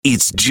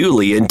It's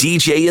Julie and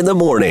DJ in the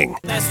morning.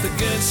 That's the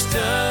good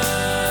stuff.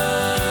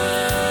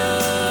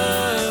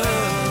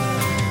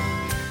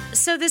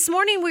 So this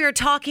morning we were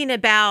talking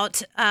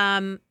about,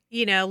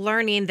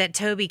 learning that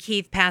Toby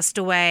Keith passed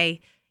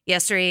away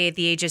yesterday at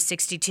the age of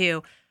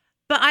 62.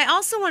 But I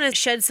also want to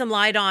shed some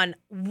light on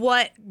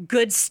what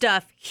good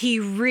stuff he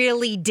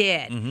really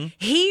did. Mm-hmm.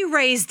 He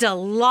raised a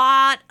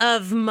lot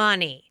of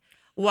money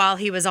while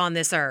he was on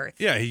this earth.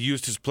 Yeah, he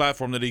used his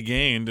platform that he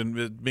gained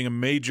and being a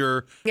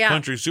major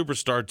country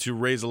superstar to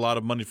raise a lot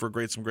of money for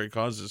some great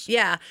causes.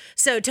 Yeah.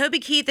 So Toby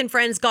Keith and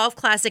Friends Golf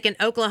Classic in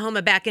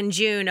Oklahoma back in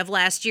June of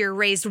last year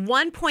raised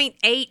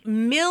 $1.8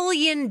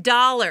 million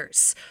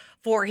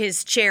for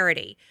his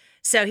charity.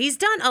 So he's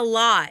done a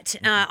lot.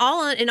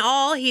 All in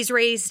all, he's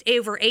raised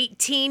over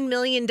 $18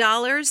 million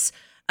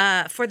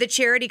for the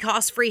charity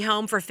Cost-Free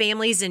Home for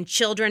families and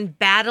children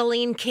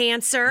battling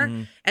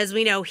cancer, as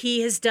we know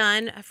he has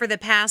done for the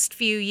past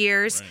few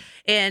years. Right.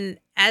 And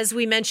as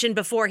we mentioned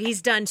before,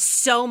 he's done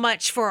so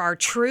much for our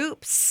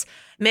troops.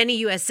 Many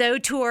USO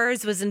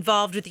tours, was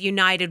involved with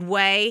United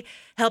Way,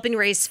 helping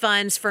raise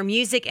funds for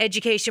music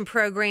education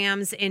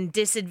programs in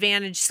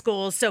disadvantaged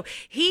schools. So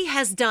he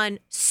has done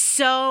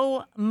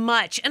so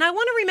much. And I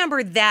want to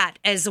remember that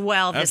as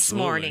well this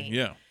morning.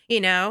 Yeah.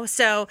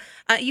 So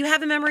you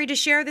have a memory to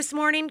share this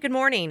morning? Good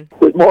morning.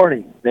 Good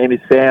morning. Name is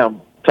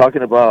Sam. I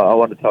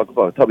want to talk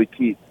about Toby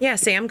Keith. Yeah,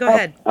 Sam, go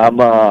ahead. I'm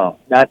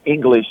not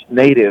English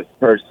native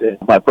person.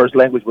 My first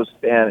language was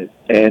Spanish.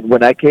 And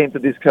when I came to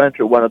this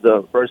country, one of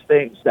the first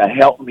things that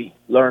helped me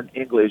learn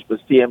English was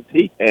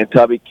CMT. And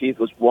Toby Keith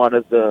was one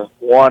of the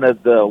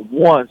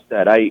ones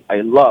that I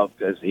loved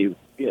because he,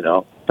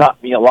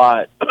 taught me a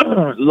lot.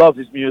 Loved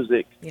his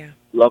music. Yeah.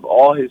 Loved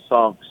all his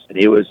songs. And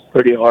it was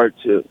pretty hard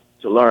to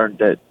learn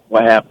that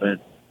what happened.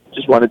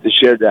 Just wanted to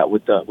share that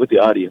with the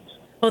audience.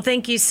 Well,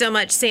 thank you so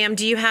much, Sam.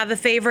 Do you have a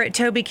favorite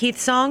Toby Keith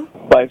song?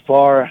 By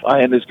far,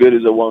 I Am As Good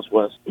As I Once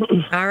Was.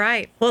 All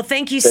right. Well,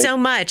 thank you so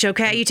much,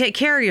 okay? You take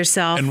care of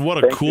yourself. And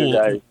what a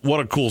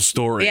cool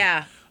story.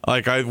 Yeah.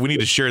 We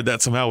need to share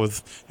that somehow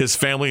with his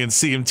family and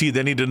CMT.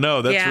 They need to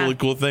know. That's a really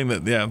cool thing.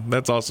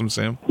 That's awesome,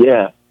 Sam.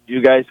 Yeah.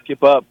 You guys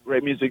keep up.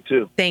 Great music,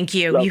 too. Thank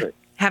you. Love it.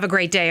 Have a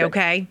great day,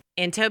 okay?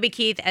 And Toby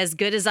Keith, As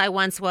Good As I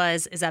Once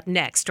Was, is up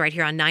next right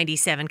here on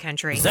 97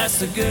 Country. That's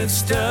the good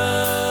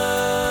stuff.